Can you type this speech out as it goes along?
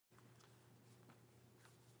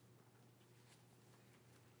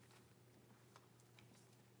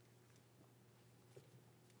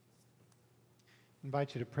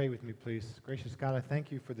Invite you to pray with me, please. Gracious God, I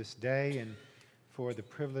thank you for this day and for the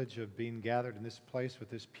privilege of being gathered in this place with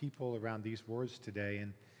this people around these words today.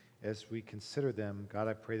 And as we consider them, God,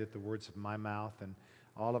 I pray that the words of my mouth and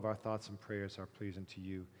all of our thoughts and prayers are pleasing to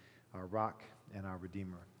you, our rock and our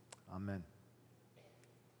Redeemer. Amen.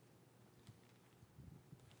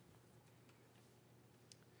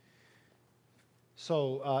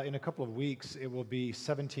 So in a couple of weeks, it will be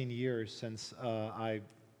 17 years since I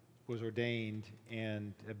was ordained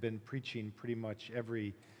and have been preaching pretty much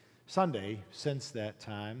every Sunday since that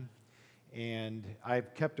time. And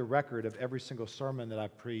I've kept a record of every single sermon that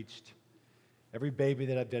I've preached, every baby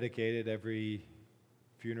that I've dedicated, every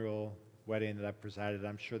funeral, wedding that I've presided.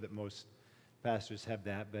 I'm sure that most pastors have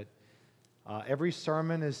that, but every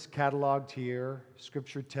sermon is cataloged here,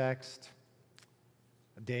 scripture text,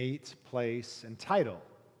 date, place, and title.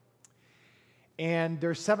 And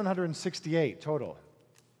there's 768 total.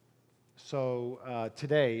 So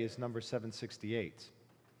today is number 768.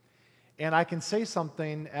 And I can say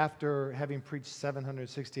something after having preached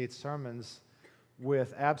 768 sermons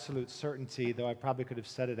with absolute certainty, though I probably could have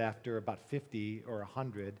said it after about 50 or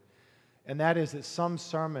 100, and that is that some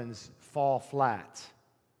sermons fall flat.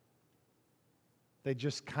 They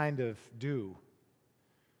just kind of do.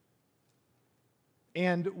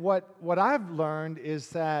 And what I've learned is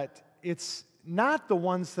that it's not the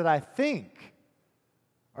ones that I think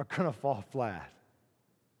are going to fall flat.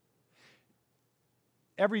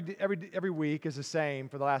 Every week is the same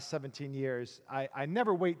for the last 17 years. I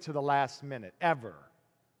never wait to the last minute, ever,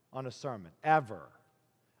 on a sermon, ever.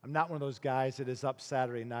 I'm not one of those guys that is up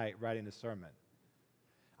Saturday night writing a sermon.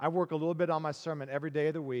 I work a little bit on my sermon every day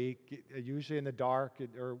of the week, usually in the dark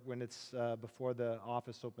or when it's before the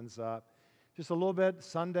office opens up. Just a little bit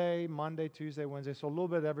Sunday, Monday, Tuesday, Wednesday, so a little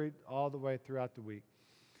bit all the way throughout the week.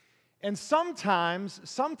 And sometimes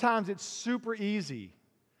it's super easy,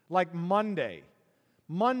 like Monday.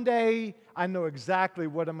 Monday, I know exactly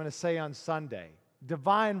what I'm going to say on Sunday.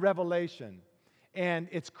 Divine revelation. And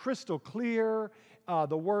it's crystal clear.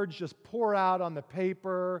 The words just pour out on the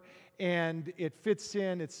paper, and it fits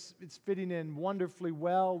in. It's fitting in wonderfully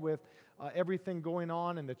well with everything going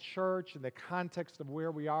on in the church and the context of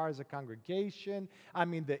where we are as a congregation. I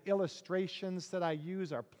mean, the illustrations that I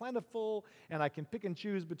use are plentiful, and I can pick and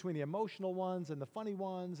choose between the emotional ones and the funny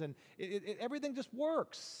ones, and everything just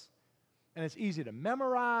works. And it's easy to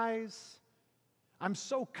memorize. I'm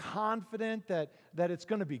so confident that it's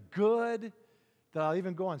going to be good that I'll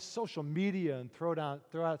even go on social media and throw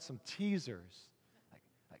out some teasers,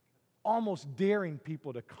 like almost daring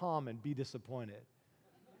people to come and be disappointed.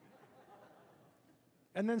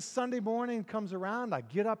 And then Sunday morning comes around, I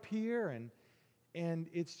get up here, and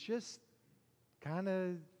it's just kind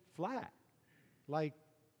of flat, like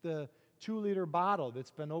the 2-liter bottle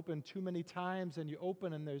that's been opened too many times, and you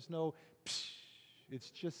open and there's no psh, it's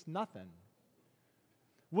just nothing.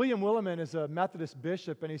 William Willimon is a Methodist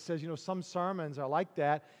bishop, and he says, some sermons are like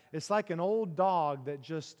that. It's like an old dog that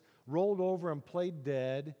just rolled over and played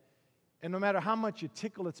dead, and no matter how much you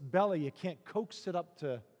tickle its belly, you can't coax it up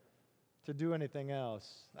to do anything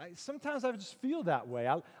else. Sometimes I just feel that way.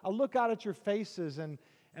 I look out at your faces, and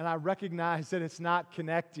I recognize that it's not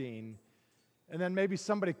connecting. And then maybe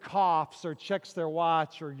somebody coughs or checks their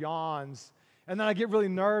watch or yawns, and then I get really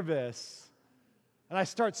nervous. And I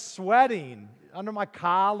start sweating under my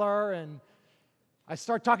collar, and I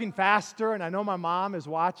start talking faster, and I know my mom is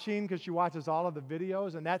watching because she watches all of the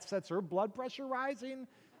videos, and that sets her blood pressure rising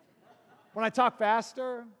when I talk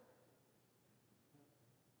faster.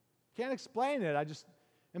 Can't explain it. I just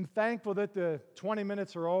am thankful that the 20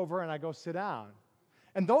 minutes are over and I go sit down.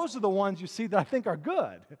 And those are the ones you see that I think are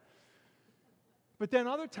good. But then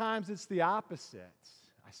other times it's the opposite.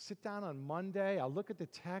 I sit down on Monday, I look at the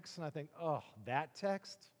text, and I think, oh, that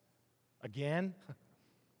text? Again?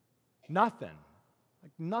 Nothing.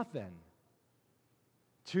 Like nothing.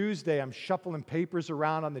 Tuesday, I'm shuffling papers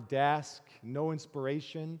around on the desk, no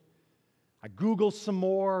inspiration. I Google some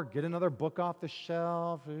more, get another book off the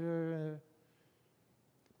shelf.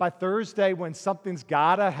 By Thursday, when something's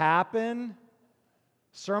got to happen,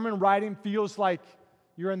 sermon writing feels like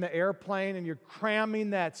you're in the airplane and you're cramming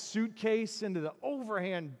that suitcase into the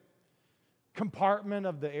overhand compartment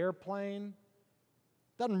of the airplane.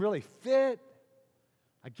 Doesn't really fit.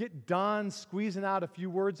 I get done squeezing out a few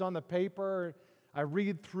words on the paper. I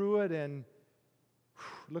read through it, and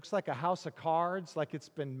it looks like a house of cards, like it's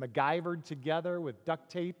been MacGyvered together with duct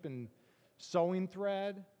tape and sewing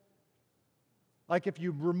thread. Like if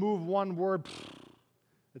you remove one word,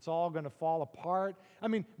 it's all going to fall apart. I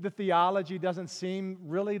mean, the theology doesn't seem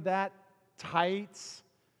really that tight.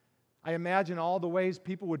 I imagine all the ways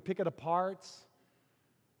people would pick it apart.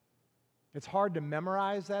 It's hard to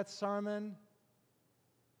memorize that sermon.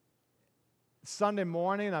 Sunday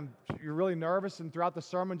morning, you're really nervous, and throughout the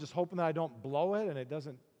sermon, just hoping that I don't blow it and it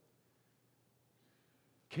doesn't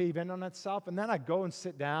cave in on itself. And then I go and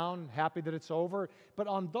sit down, happy that it's over. But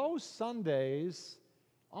on those Sundays,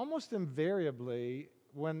 almost invariably,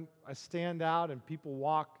 when I stand out and people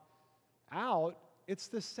walk out, it's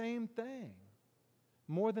the same thing.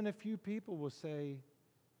 More than a few people will say,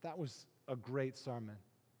 that was a great sermon.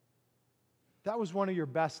 That was one of your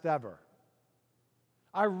best ever.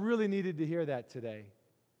 I really needed to hear that today.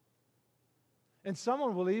 And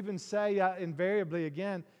someone will even say, invariably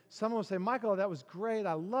again, someone will say, Michael, that was great.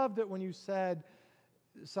 I loved it when you said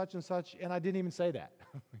such and such, and I didn't even say that.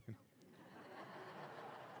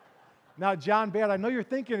 Now, John Baird, I know you're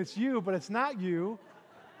thinking it's you, but it's not you.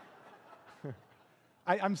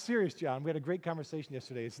 I'm serious, John. We had a great conversation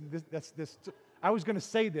yesterday. I was going to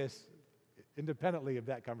say this independently of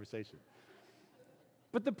that conversation.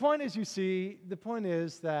 But the point is, you see, the point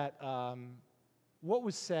is that what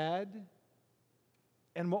was said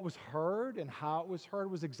and what was heard and how it was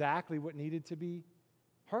heard was exactly what needed to be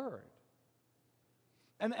heard.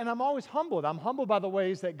 And I'm always humbled. I'm humbled by the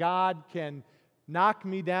ways that God can knock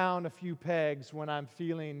me down a few pegs when I'm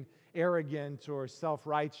feeling arrogant or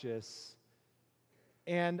self-righteous.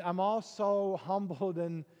 And I'm also humbled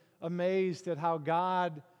and amazed at how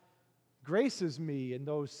God graces me in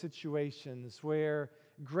those situations where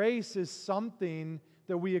grace is something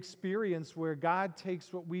that we experience where God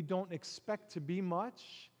takes what we don't expect to be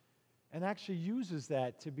much and actually uses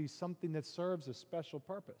that to be something that serves a special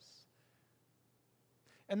purpose.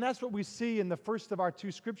 And that's what we see in the first of our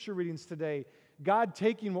two scripture readings today. God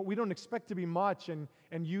taking what we don't expect to be much and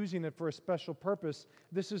using it for a special purpose.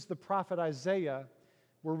 This is the prophet Isaiah.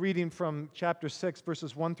 We're reading from chapter 6,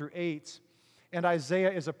 verses 1 through 8. And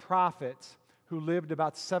Isaiah is a prophet who lived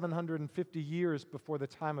about 750 years before the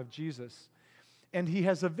time of Jesus. And he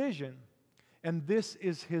has a vision. And this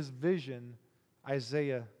is his vision,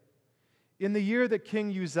 Isaiah. In the year that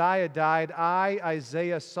King Uzziah died, I,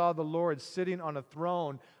 Isaiah, saw the Lord sitting on a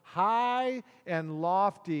throne, high and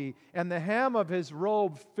lofty, and the hem of his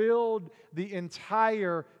robe filled the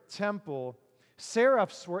entire temple.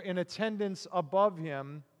 Seraphs were in attendance above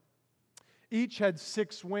him. Each had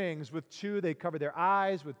 6 wings. With 2 they covered their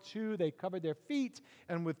eyes, with 2 they covered their feet,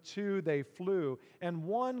 and with 2 they flew. And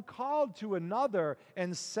one called to another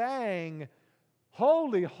and sang,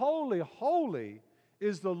 Holy, holy, holy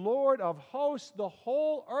is the Lord of hosts. The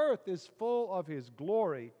whole earth is full of his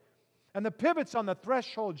glory. And the pivots on the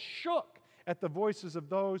threshold shook at the voices of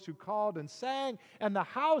those who called and sang, and the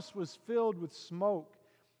house was filled with smoke.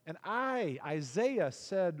 And I, Isaiah,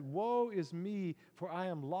 said, Woe is me, for I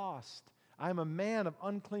am lost. I am a man of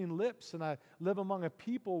unclean lips, and I live among a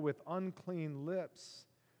people with unclean lips.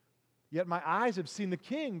 Yet my eyes have seen the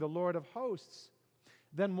King, the Lord of hosts.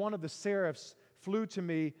 Then one of the seraphs flew to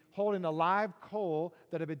me, holding a live coal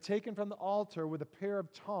that had been taken from the altar with a pair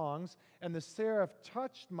of tongs, and the seraph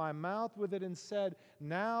touched my mouth with it and said,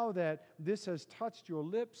 Now that this has touched your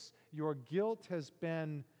lips, your guilt has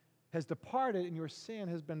departed, and your sin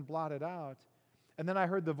has been blotted out. And then I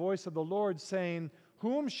heard the voice of the Lord saying,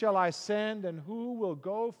 Whom shall I send, and who will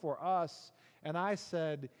go for us? And I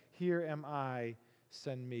said, Here am I,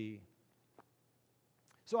 send me.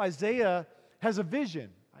 So Isaiah has a vision,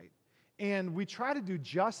 right? And we try to do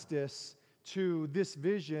justice to this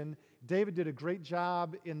vision. David did a great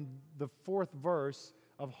job in the 4th verse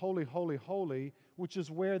of Holy, Holy, Holy, which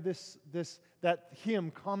is where that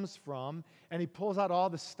hymn comes from. And he pulls out all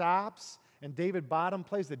the stops, and David Bottom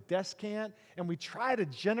plays the descant, and we try to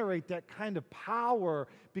generate that kind of power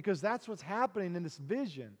because that's what's happening in this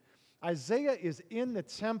vision. Isaiah is in the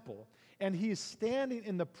temple, and he is standing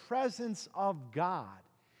in the presence of God.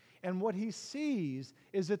 And what he sees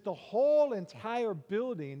is that the whole entire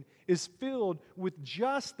building is filled with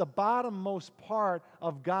just the bottommost part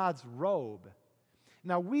of God's robe.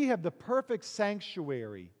 Now, we have the perfect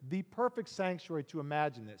sanctuary to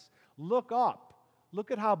imagine this. Look up.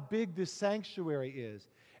 Look at how big this sanctuary is.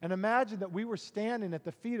 And imagine that we were standing at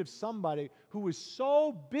the feet of somebody who was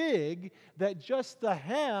so big that just the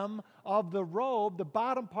hem of the robe, the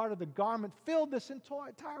bottom part of the garment, filled this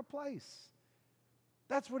entire place.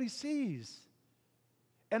 That's what he sees.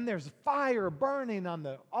 And there's fire burning on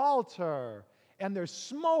the altar, and there's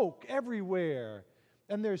smoke everywhere,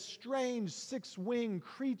 and there's strange 6-winged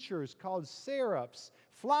creatures called seraphs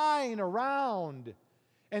flying around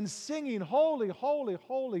and singing, Holy, holy,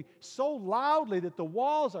 holy, so loudly that the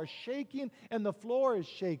walls are shaking and the floor is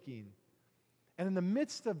shaking. And in the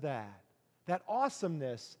midst of that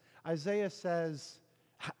awesomeness, Isaiah says,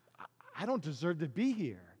 I don't deserve to be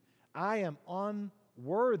here. I am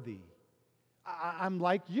unworthy. I'm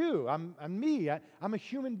like you. I'm me. I'm a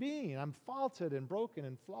human being. I'm faulted and broken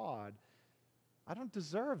and flawed. I don't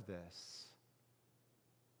deserve this.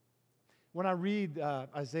 When I read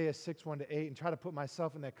Isaiah 6, 1-8 and try to put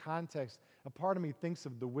myself in that context, a part of me thinks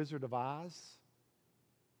of the Wizard of Oz.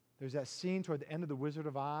 There's that scene toward the end of the Wizard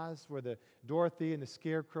of Oz where the Dorothy and the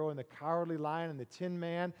Scarecrow and the Cowardly Lion and the Tin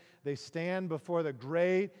Man, they stand before the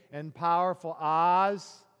great and powerful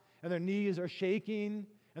Oz, and their knees are shaking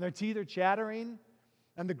and their teeth are chattering,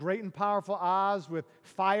 and the great and powerful Oz with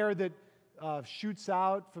fire that shoots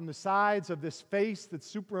out from the sides of this face that's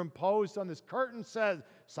superimposed on this curtain says,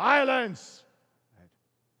 "Silence!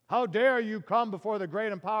 How dare you come before the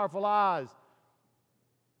great and powerful Oz?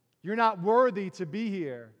 You're not worthy to be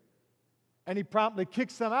here." And he promptly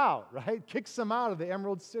kicks them out, right? Kicks them out of the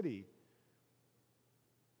Emerald City.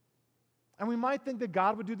 And we might think that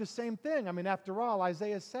God would do the same thing. I mean, after all,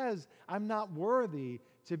 Isaiah says, I'm not worthy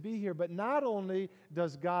to be here. But not only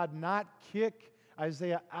does God not kick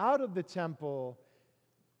Isaiah out of the temple,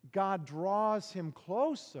 God draws him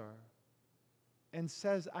closer and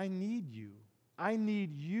says, I need you. I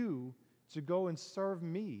need you to go and serve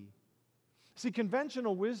me. See,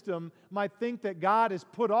 conventional wisdom might think that God is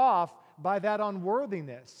put off by that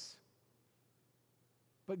unworthiness.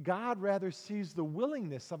 But God rather sees the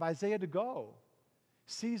willingness of Isaiah to go,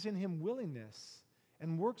 sees in him willingness,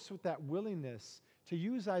 and works with that willingness to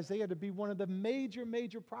use Isaiah to be one of the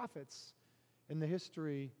major prophets in the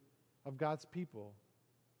history of God's people.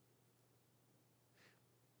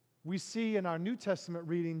 We see in our New Testament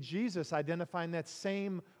reading Jesus identifying that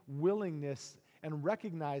same willingness and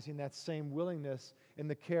recognizing that same willingness in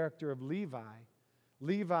the character of Levi.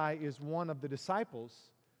 Levi is one of the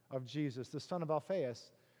disciples of Jesus, the son of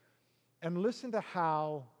Alphaeus. And listen to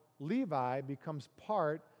how Levi becomes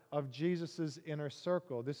part of Jesus' inner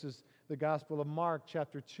circle. This is the Gospel of Mark,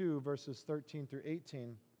 chapter 2, verses 13 through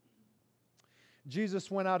 18. Jesus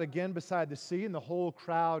went out again beside the sea, and the whole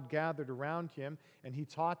crowd gathered around him, and he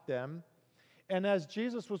taught them. And as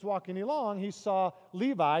Jesus was walking along, he saw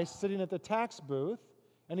Levi sitting at the tax booth,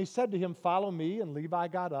 and he said to him, "Follow me." And Levi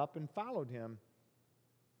got up and followed him.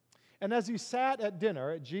 And as he sat at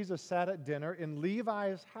dinner, Jesus sat at dinner in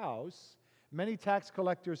Levi's house, many tax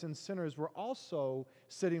collectors and sinners were also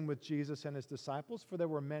sitting with Jesus and his disciples, for there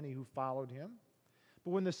were many who followed him.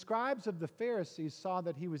 But when the scribes of the Pharisees saw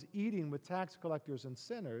that he was eating with tax collectors and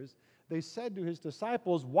sinners, they said to his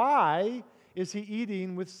disciples, "Why is he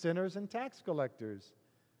eating with sinners and tax collectors?"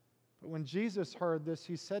 But when Jesus heard this,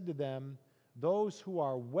 he said to them, "Those who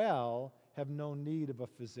are well have no need of a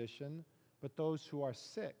physician, but those who are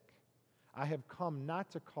sick. I have come not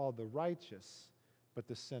to call the righteous, but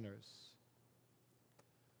the sinners."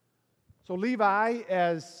 So Levi,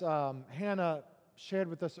 as Hannah shared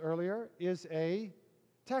with us earlier, is a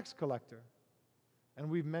tax collector. And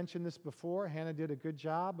we've mentioned this before. Hannah did a good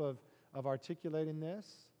job of articulating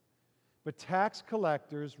this. But tax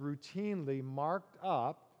collectors routinely marked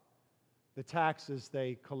up the taxes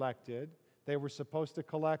they collected. They were supposed to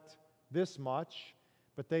collect this much,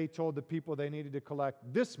 but they told the people they needed to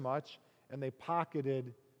collect this much, and they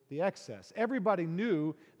pocketed the excess. Everybody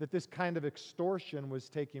knew that this kind of extortion was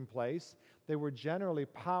taking place. They were generally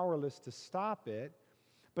powerless to stop it.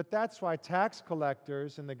 But that's why tax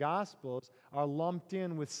collectors in the Gospels are lumped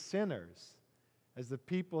in with sinners as the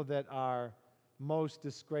people that are most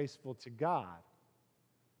disgraceful to God.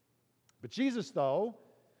 But Jesus, though,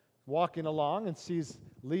 walking along and sees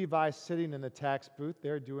Levi sitting in the tax booth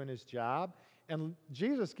there doing his job, and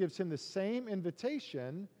Jesus gives him the same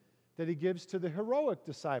invitation that he gives to the heroic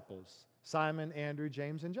disciples, Simon, Andrew,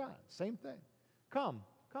 James, and John. Same thing. Come,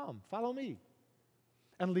 follow me.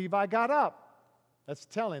 And Levi got up. That's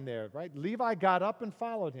telling there, right? Levi got up and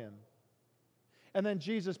followed him. And then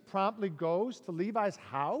Jesus promptly goes to Levi's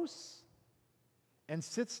house and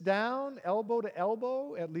sits down elbow to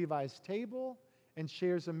elbow at Levi's table and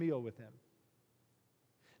shares a meal with him.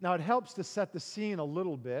 Now, it helps to set the scene a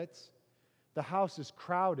little bit. The house is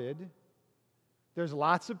crowded. There's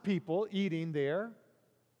lots of people eating there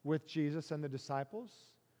with Jesus and the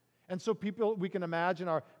disciples. And so people, we can imagine,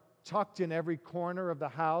 are tucked in every corner of the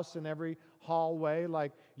house and every hallway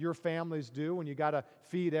like your families do when you got to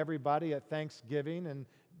feed everybody at Thanksgiving and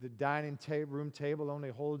the dining room table only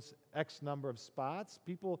holds X number of spots.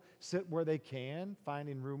 People sit where they can,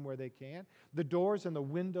 finding room where they can. The doors and the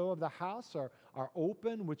window of the house are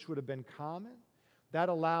open, which would have been common. That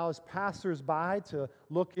allows passers-by to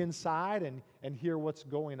look inside and hear what's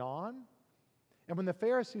going on. And when the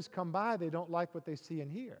Pharisees come by, they don't like what they see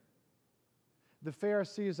and hear. The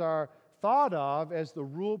Pharisees are thought of as the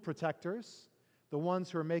rule protectors, the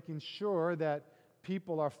ones who are making sure that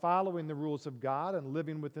people are following the rules of God and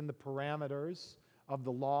living within the parameters of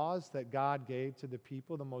the laws that God gave to the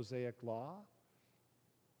people, the Mosaic Law.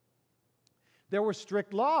 There were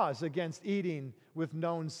strict laws against eating with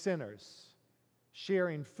known sinners,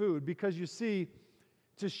 sharing food, because you see,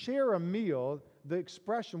 to share a meal, the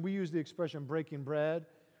expression, we use the expression breaking bread,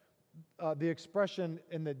 the expression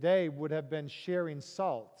in the day would have been sharing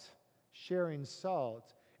salt, sharing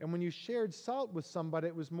salt. And when you shared salt with somebody,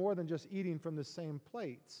 it was more than just eating from the same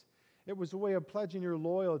plates. It was a way of pledging your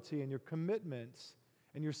loyalty and your commitment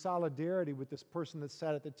and your solidarity with this person that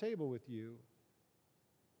sat at the table with you.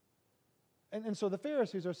 And so the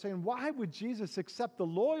Pharisees are saying, why would Jesus accept the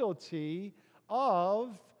loyalty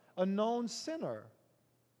of a known sinner?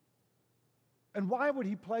 And why would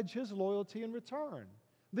he pledge his loyalty in return?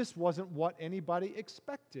 This wasn't what anybody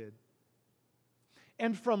expected.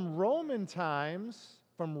 And from Roman times,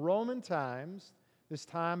 this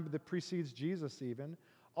time that precedes Jesus even,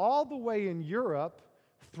 all the way in Europe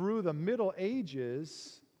through the Middle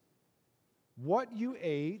Ages, what you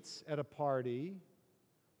ate at a party,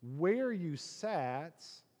 where you sat,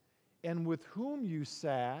 and with whom you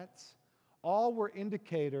sat, all were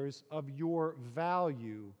indicators of your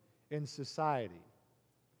value in society.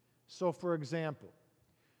 So, for example,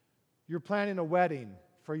 you're planning a wedding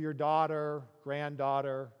for your daughter,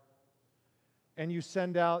 granddaughter, and you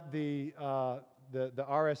send out the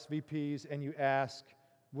RSVPs and you ask,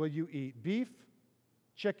 will you eat beef,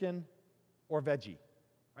 chicken, or veggie?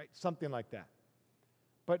 Right? Something like that.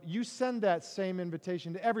 But you send that same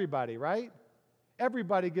invitation to everybody, right?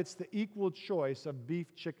 Everybody gets the equal choice of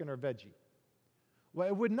beef, chicken, or veggie. Well,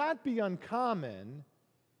 it would not be uncommon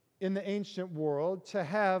in the ancient world to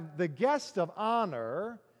have the guest of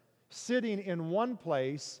honor sitting in one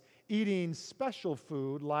place eating special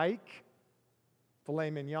food like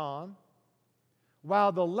filet mignon,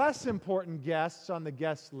 while the less important guests on the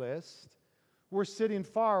guest list were sitting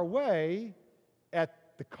far away at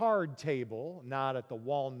the card table, not at the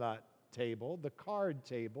walnut table, the card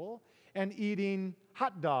table, and eating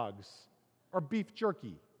hot dogs or beef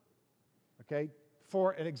jerky. Okay,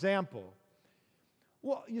 for an example.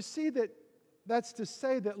 Well, you see that's to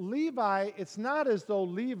say that Levi, it's not as though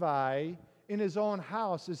Levi in his own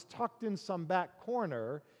house is tucked in some back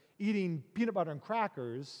corner eating peanut butter and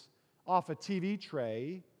crackers off a TV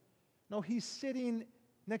tray. No, he's sitting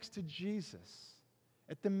next to Jesus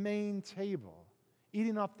at the main table,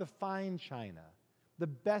 eating off the fine china, the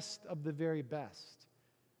best of the very best.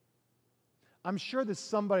 I'm sure that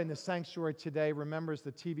somebody in the sanctuary today remembers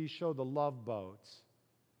the TV show The Love Boat.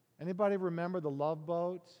 Anybody remember The Love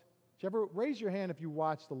Boat? Did you ever raise your hand if you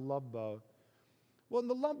watched The Love Boat? Well, in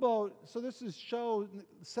The Love Boat, so this is show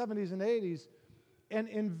 70s and 80s, and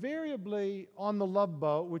invariably on the Love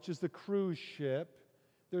Boat, which is the cruise ship,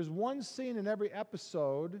 there's one scene in every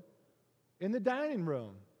episode in the dining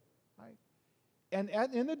room. Right? And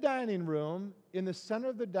in the dining room, in the center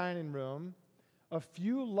of the dining room, a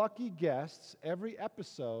few lucky guests every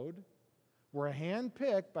episode were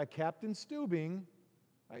handpicked by Captain Steubing,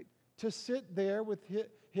 right, to sit there with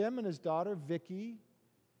him and his daughter Vicky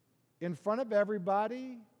in front of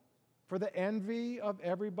everybody for the envy of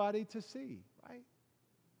everybody to see. Right?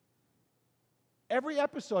 Every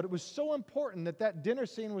episode, it was so important that that dinner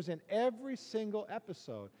scene was in every single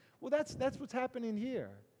episode. Well, that's what's happening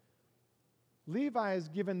here. Levi is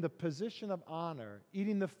given the position of honor,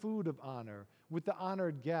 eating the food of honor with the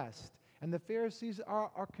honored guest. And the Pharisees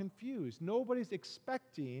are confused. Nobody's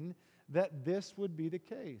expecting that this would be the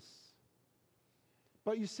case.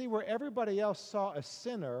 But you see, where everybody else saw a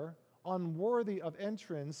sinner unworthy of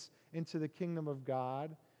entrance into the kingdom of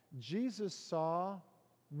God, Jesus saw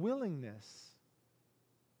willingness.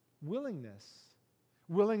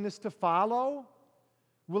 Willingness to follow,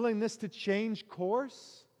 willingness to change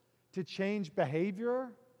course, to change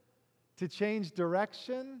behavior, to change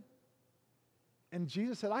direction. And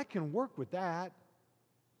Jesus said, I can work with that.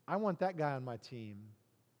 I want that guy on my team.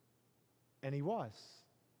 And he was.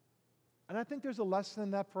 And I think there's a lesson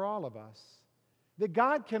in that for all of us. That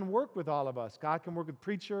God can work with all of us. God can work with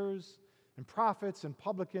preachers and prophets and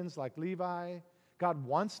publicans like Levi. God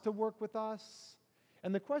wants to work with us.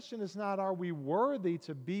 And the question is not, are we worthy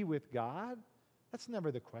to be with God? That's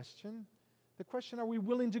never the question. The question, are we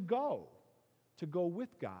willing to go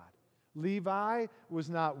with God? Levi was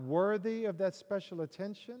not worthy of that special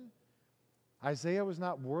attention. Isaiah was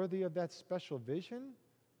not worthy of that special vision.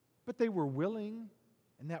 But they were willing,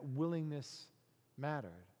 and that willingness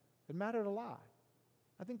mattered. It mattered a lot.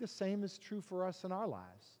 I think the same is true for us in our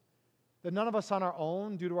lives. That none of us on our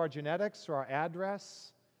own, due to our genetics or our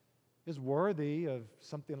address, is worthy of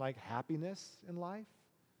something like happiness in life,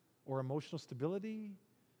 or emotional stability,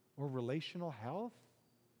 or relational health,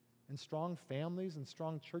 and strong families and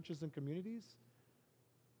strong churches and communities.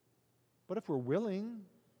 But if we're willing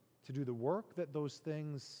to do the work that those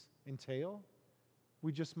things entail,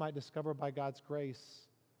 we just might discover by God's grace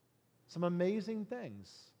some amazing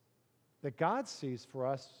things that God sees for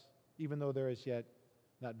us, even though they're as yet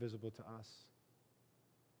not visible to us.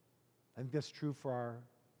 I think that's true for our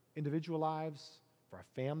individual lives, for our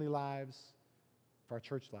family lives, for our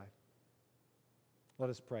church life. Let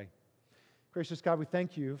us pray. Gracious God, we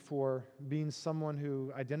thank you for being someone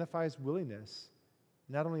who identifies willingness,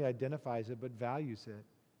 not only identifies it, but values it.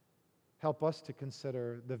 Help us to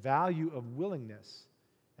consider the value of willingness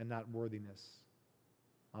and not worthiness.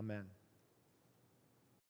 Amen.